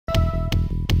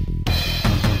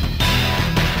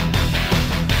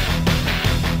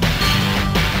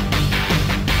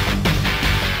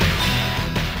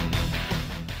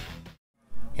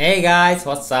Hey guys,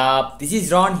 what's up? This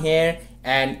is Ron here,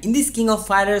 and in this King of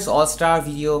Fighters All-Star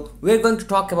video, we're going to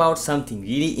talk about something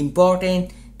really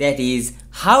important, that is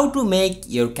how to make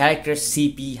your character's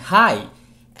CP high.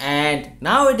 And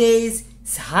nowadays,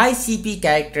 high CP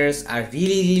characters are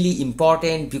really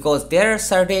important because there are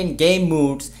certain game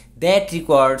modes that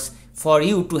requires for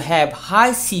you to have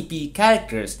high CP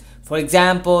characters. For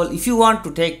example, if you want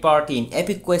to take part in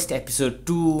Epic Quest episode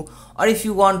 2, or if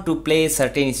you want to play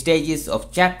certain stages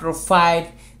of chapter 5,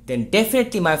 then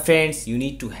definitely my friends, you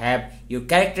need to have your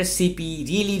character CP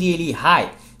really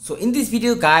high. So in this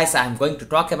video guys, I'm going to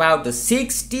talk about the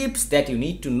 6 tips that you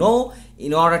need to know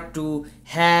in order to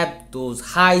have those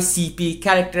high CP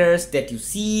characters that you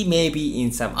see maybe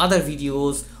in some other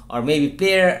videos, or maybe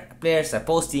players are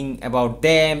posting about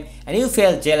them and you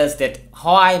feel jealous that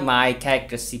why my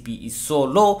character CP is so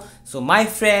low. So my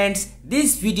friends,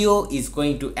 this video is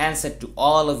going to answer to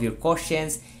all of your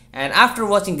questions, and after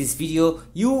watching this video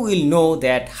you will know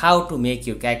that how to make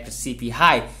your character CP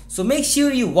high. So make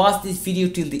sure you watch this video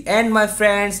till the end my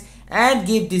friends, and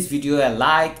give this video a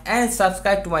like and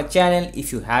subscribe to my channel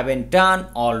if you haven't done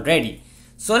already.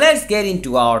 So let's get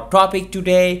into our topic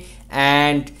today.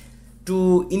 And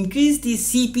to increase the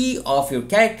CP of your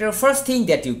character, first thing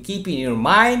that you keep in your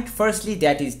mind, firstly,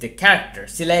 that is the character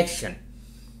selection.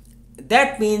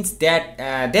 That means that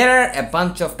there are a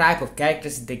bunch of type of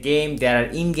characters in the game. There are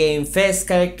in-game face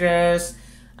characters,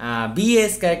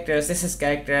 BS characters, SS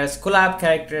characters, collab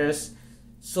characters.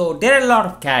 So there are a lot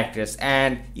of characters,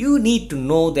 and you need to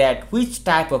know that which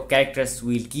type of characters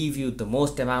will give you the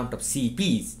most amount of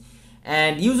CPs.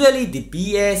 And usually the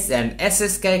BS and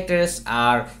SS characters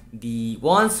are the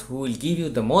ones who will give you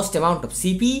the most amount of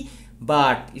CP.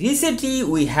 But recently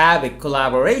we have a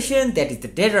collaboration, that is the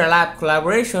Dead or Alive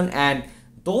collaboration, and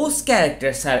those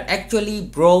characters are actually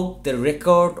broke the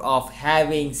record of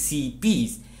having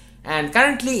CPs. And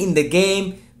currently in the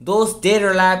game, those Dead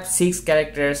or Alive 6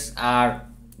 characters are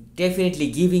definitely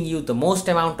giving you the most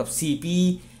amount of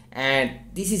CP, and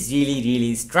this is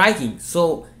really striking.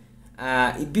 So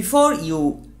before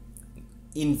you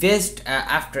invest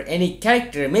after any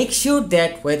character, make sure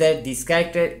that whether this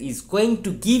character is going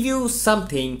to give you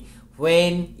something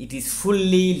when it is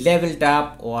fully leveled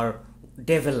up or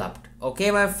developed.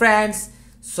 Okay my friends,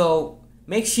 so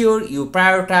make sure you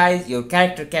prioritize your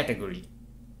character category.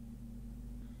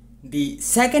 The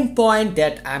second point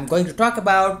that I'm going to talk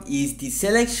about is the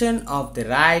selection of the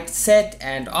right set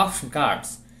and option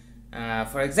cards.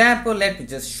 For example, let me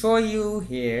just show you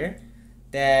here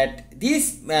that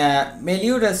this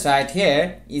Meliodas right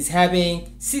here is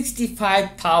having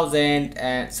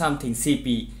 65,000 something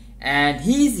CP, and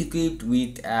he is equipped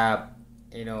with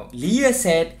Leah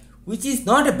set, which is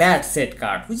not a bad set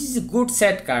card, which is a good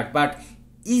set card. But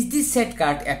is this set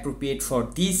card appropriate for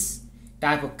this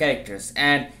type of characters?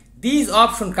 And these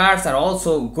option cards are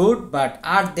also good, but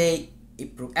are they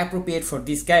appropriate for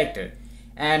this character?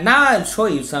 And now I'll show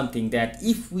you something, that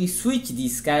if we switch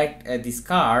these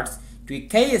cards to a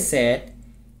KS set,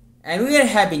 and we are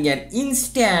having an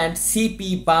instant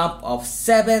CP bump of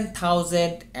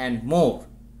 7,000 and more.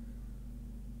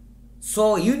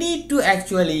 So you need to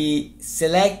actually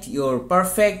select your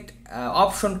perfect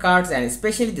option cards, and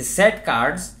especially the set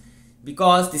cards,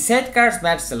 because the set cards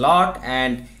matters a lot.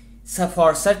 And so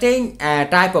for certain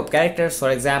type of characters, for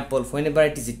example, whenever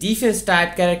it is a defense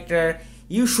type character,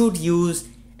 you should use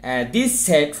this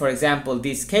set, for example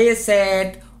this KS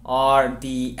set or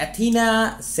the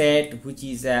Athena set, which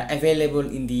is available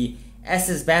in the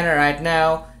SS banner right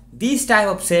now. These type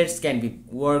of sets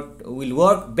will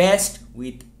work best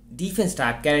with defense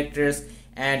type characters,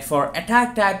 and for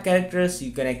attack type characters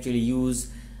you can actually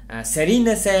use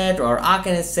Serena set or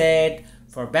Arcana set.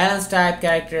 For balance type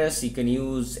characters you can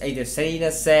use either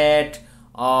Serena set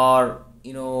or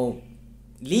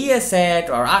Leah set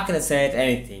or Arcana set,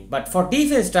 anything. But for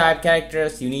defense type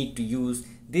characters you need to use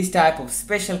this type of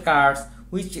special cards,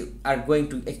 which are going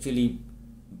to actually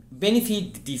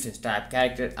benefit the defense type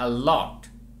character a lot.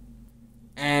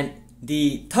 And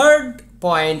the third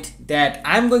point that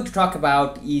I'm going to talk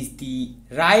about is the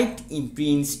right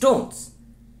imprint stones.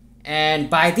 And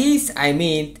by this I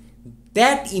mean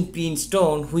that imprint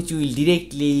stone which will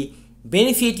directly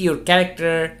benefit your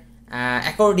character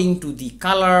according to the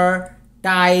color,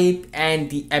 type and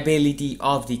the ability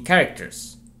of the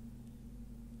characters.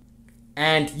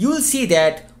 And you'll see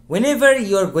that whenever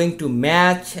you are going to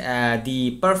match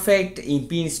the perfect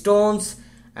imprint stones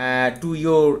to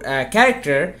your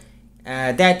character,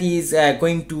 that is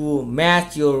going to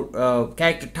match your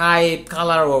character type,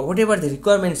 color or whatever the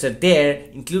requirements are there,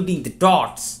 including the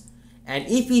dots. And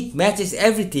if it matches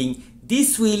everything,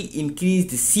 this will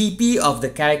increase the CP of the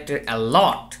character a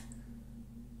lot.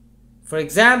 For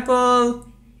example,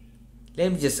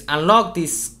 let me just unlock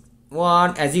this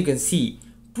one. As you can see,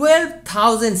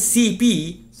 12,000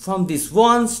 CP from this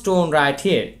one stone right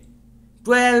here.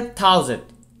 12,000.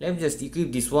 Let me just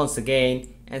equip this once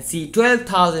again and see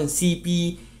 12,000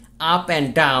 CP up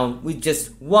and down with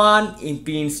just one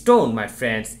imprint stone, my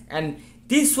friends. And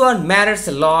this one matters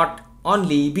a lot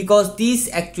only because this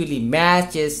actually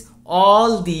matches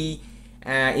all the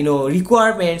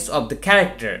requirements of the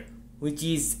character, which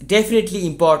is definitely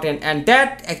important, and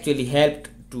that actually helped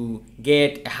to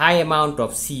get a high amount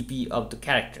of CP of the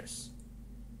characters.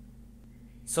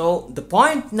 So the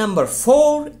point number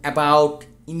 4 about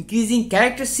increasing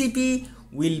character CP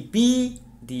will be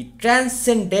the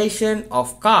transcendation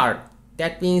of card.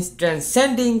 That means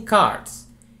transcending cards.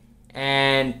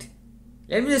 And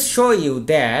let me just show you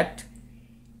that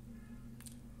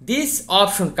this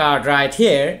option card right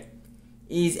here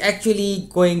is actually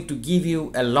going to give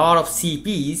you a lot of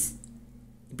CPs,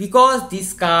 because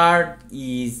this card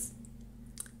is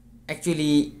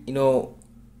actually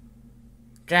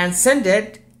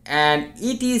transcended and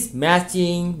it is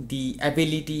matching the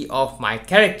ability of my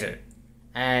character.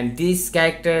 And this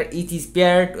character, it is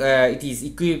paired, it is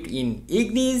equipped in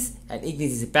Ignis, and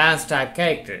Ignis is a balance type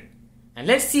character. And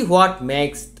let's see how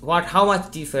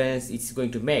much difference it's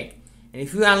going to make. And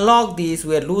if we unlock this,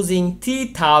 we are losing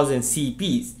 3,000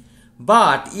 CPs.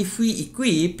 But if we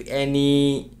equip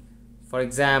any, for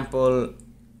example,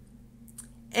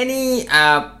 any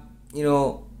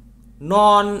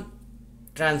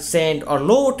non-transcend or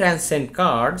low transcend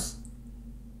cards,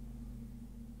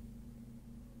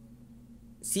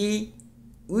 see,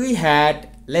 we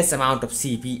had less amount of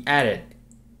CP added.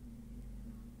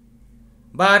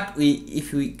 But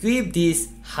if we equip this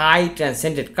high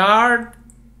transcended card,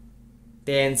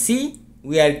 then see,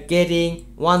 we are getting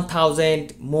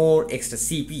 1,000 more extra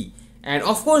CP. And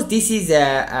of course, this is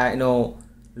a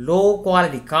low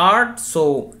quality card,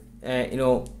 so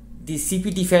the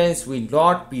CP difference will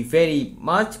not be very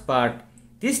much. But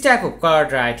this type of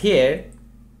card right here,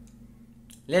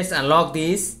 let's unlock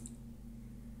this.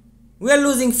 We are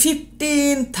losing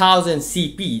 15,000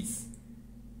 CPs.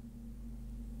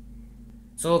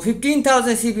 So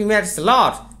 15,000 CP matters a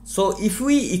lot. So if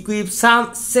we equip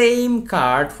some same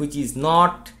card which is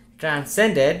not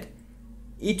transcended,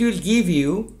 it will give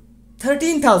you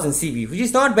 13,000 CP, which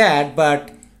is not bad,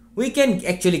 but we can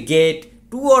actually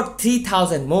get 2,000 or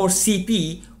 3,000 more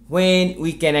CP when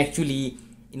we can actually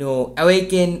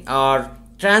awaken or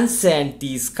transcend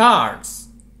these cards.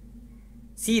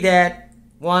 See that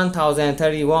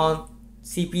 1,031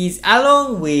 CPs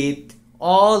along with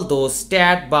all those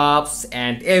stat buffs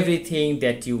and everything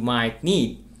that you might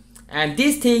need. And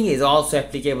this thing is also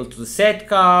applicable to the set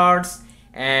cards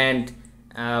and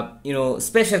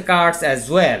special cards as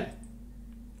well.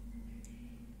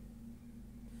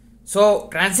 So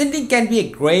transcending can be a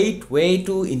great way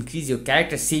to increase your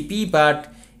character CP,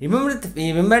 but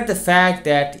remember the fact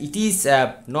that it is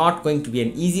not going to be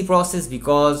an easy process,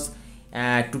 because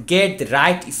to get the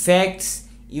right effects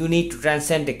you need to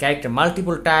transcend the character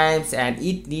multiple times, and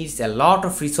it needs a lot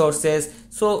of resources.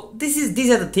 So these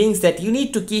are the things that you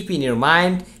need to keep in your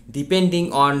mind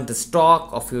depending on the stock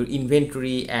of your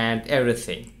inventory and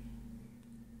everything.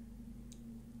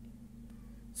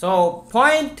 So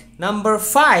point number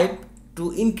 5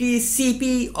 to increase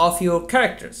CP of your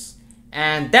characters,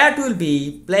 and that will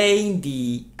be playing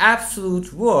the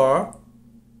Absolute War.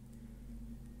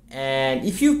 And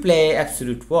if you play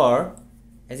Absolute War,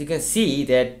 as you can see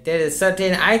that there is a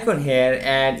certain icon here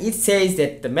and it says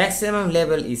that the maximum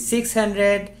level is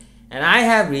 600 and I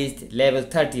have reached level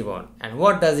 31. And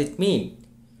what does it mean?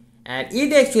 And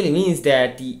it actually means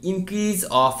that the increase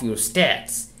of your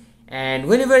stats. And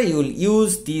whenever you will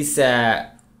use this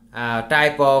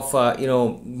type of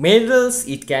medals,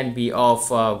 it can be of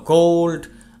gold,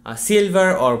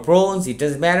 silver or bronze, it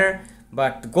doesn't matter.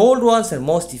 But the gold ones are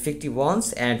most effective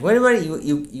ones, and whenever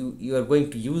you are going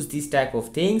to use these type of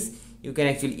things, you can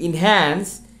actually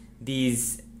enhance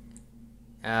these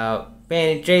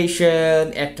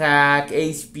penetration, attack,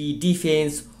 HP,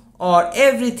 defense, or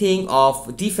everything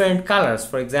of different colors.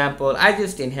 For example, I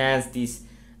just enhanced this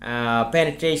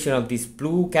penetration of these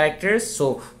blue characters,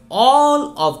 so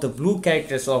all of the blue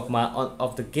characters of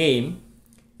the game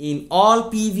in all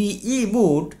PvE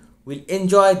mode will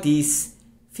enjoy this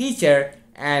feature,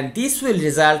 and this will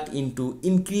result into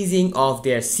increasing of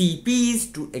their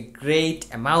CPs to a great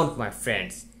amount, my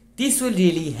friends. This will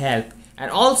really help,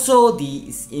 and also the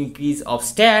increase of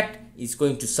stat is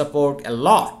going to support a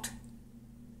lot.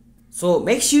 So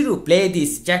make sure to play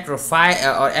this chapter 5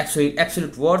 or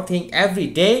absolute war thing every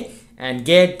day and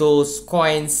get those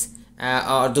coins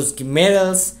or those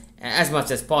medals as much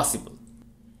as possible.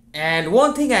 And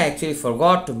one thing I actually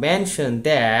forgot to mention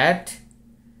that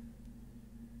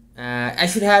I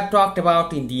should have talked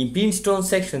about in the imprint stone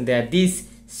section, that these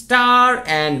star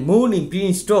and moon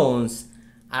imprint stones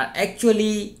are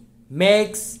actually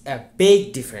makes a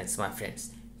big difference, my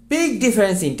friends. Big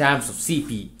difference in terms of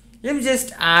CP. Let me just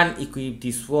unequip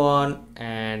this one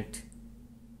and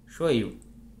show you.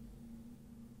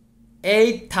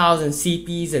 8,000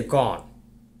 CPs are gone.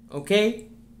 Okay,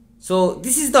 so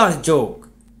this is not a joke.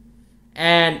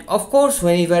 And of course,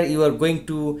 whenever you are going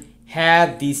to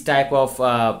have these type of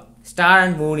star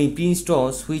and moon imprint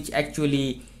stones, which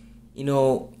actually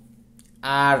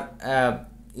are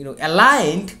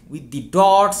aligned with the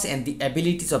dots and the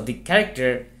abilities of the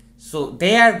character, so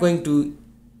they are going to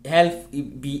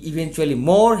be eventually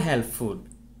more helpful.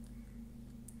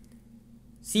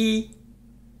 See,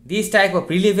 these type of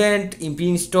relevant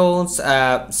imprint stones,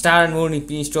 star and moon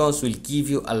imprint stones, will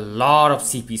give you a lot of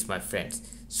CPs, my friends.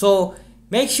 So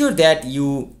make sure that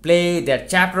you play that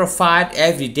chapter 5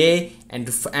 every day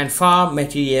and farm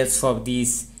materials for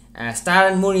these star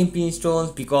and moon imprint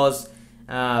stones, because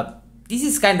this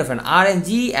is kind of an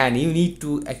RNG and you need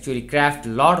to actually craft a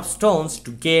lot of stones to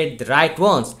get the right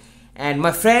ones. And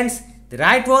my friends, the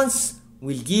right ones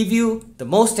will give you the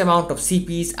most amount of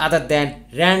CPs other than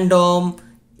random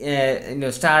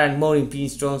star and moon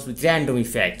imprint stones with random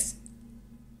effects.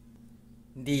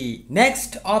 The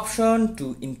next option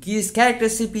to increase character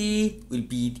CP will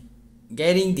be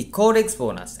getting the Codex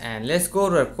Bonus. And let's go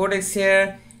to our Codex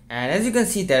here. And as you can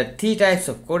see, there are 3 types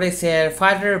of Codex here: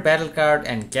 Fighter, Battle Card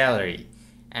and Gallery.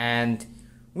 And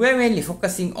we're mainly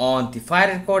focusing on the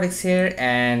Fighter Codex here,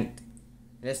 and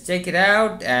let's check it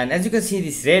out. And as you can see,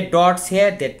 these red dots here,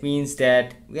 that means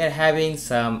that we are having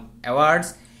some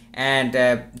awards. And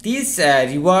these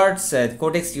rewards,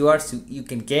 Codex rewards, you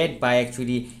can get by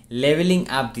actually leveling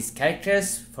up these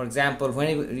characters. For example,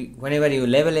 whenever you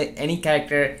level any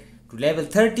character to level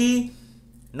 30,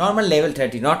 normal level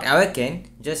 30, not awaken,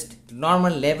 just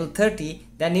normal level 30,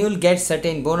 then you will get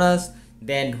certain bonus.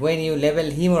 Then when you level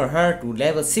him or her to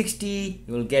level 60,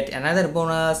 you will get another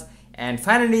bonus. And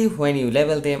finally, when you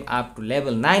level them up to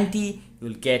level 90, you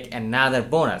will get another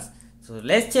bonus. So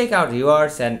let's check out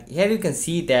rewards, and here you can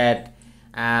see that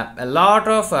a lot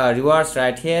of rewards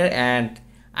right here. And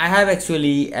I have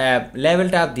actually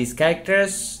leveled up these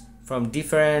characters from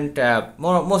different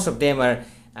most of them are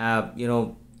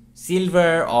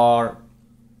silver or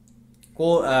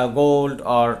gold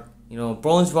or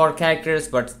bronze war characters,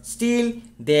 but still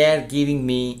they are giving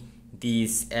me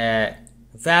these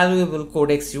valuable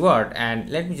Codex reward. And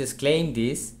let me just claim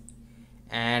this,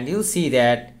 and you'll see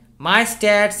that my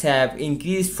stats have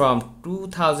increased from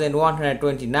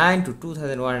 2129 to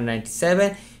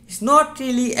 2197. It's not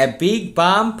really a big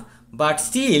bump, but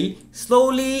still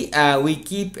slowly we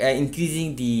keep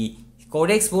increasing the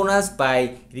Codex bonus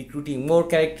by recruiting more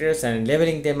characters and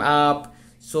leveling them up.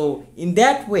 So in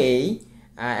that way,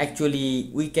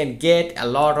 actually we can get a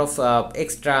lot of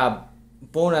extra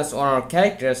bonus on our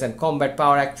characters and combat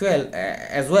power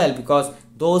as well, because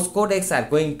those codex are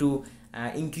going to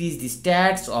increase the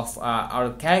stats of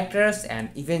our characters, and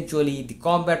eventually the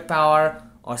combat power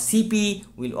or CP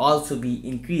will also be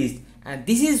increased. And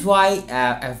this is why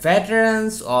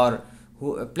veterans or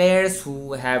players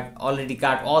who have already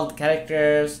got all the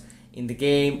characters in the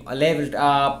game leveled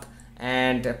up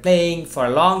and playing for a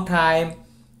long time,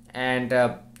 and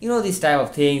these type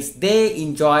of things, they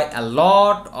enjoy a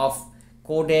lot of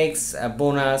Codex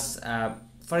bonus.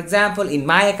 For example, in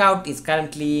my account is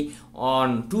currently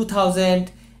on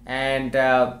 2000, and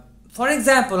for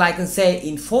example, I can say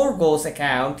in Forgo's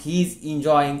account he's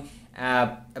enjoying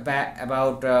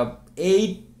about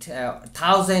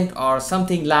 8,000 or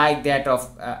something like that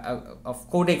of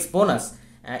Codex bonus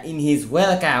in his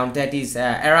well account, that is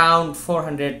around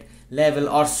 400 level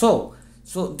or so.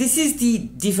 So this is the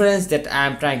difference that I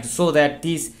am trying to show, that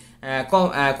this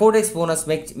Codex bonus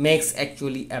makes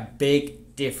actually a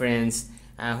big difference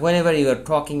whenever you are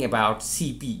talking about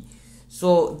CP.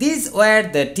 So these were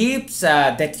the tips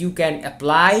that you can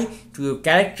apply to your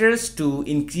characters to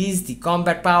increase the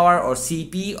combat power or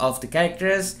CP of the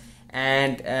characters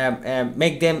and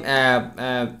make them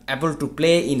able to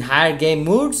play in higher game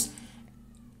modes.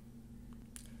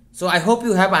 So I hope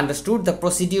you have understood the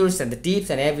procedures and the tips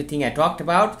and everything I talked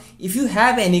about. If you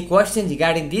have any questions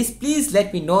regarding this, please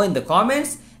let me know in the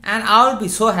comments and I'll be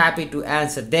so happy to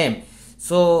answer them.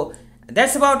 So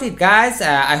that's about it, guys.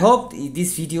 I hope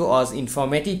this video was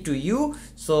informative to you,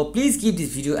 so please give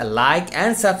this video a like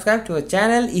and subscribe to our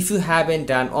channel if you haven't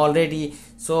done already.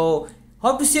 So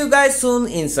hope to see you guys soon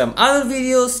in some other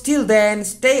videos. Till then,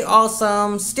 stay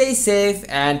awesome, stay safe,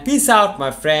 and peace out,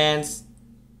 my friends.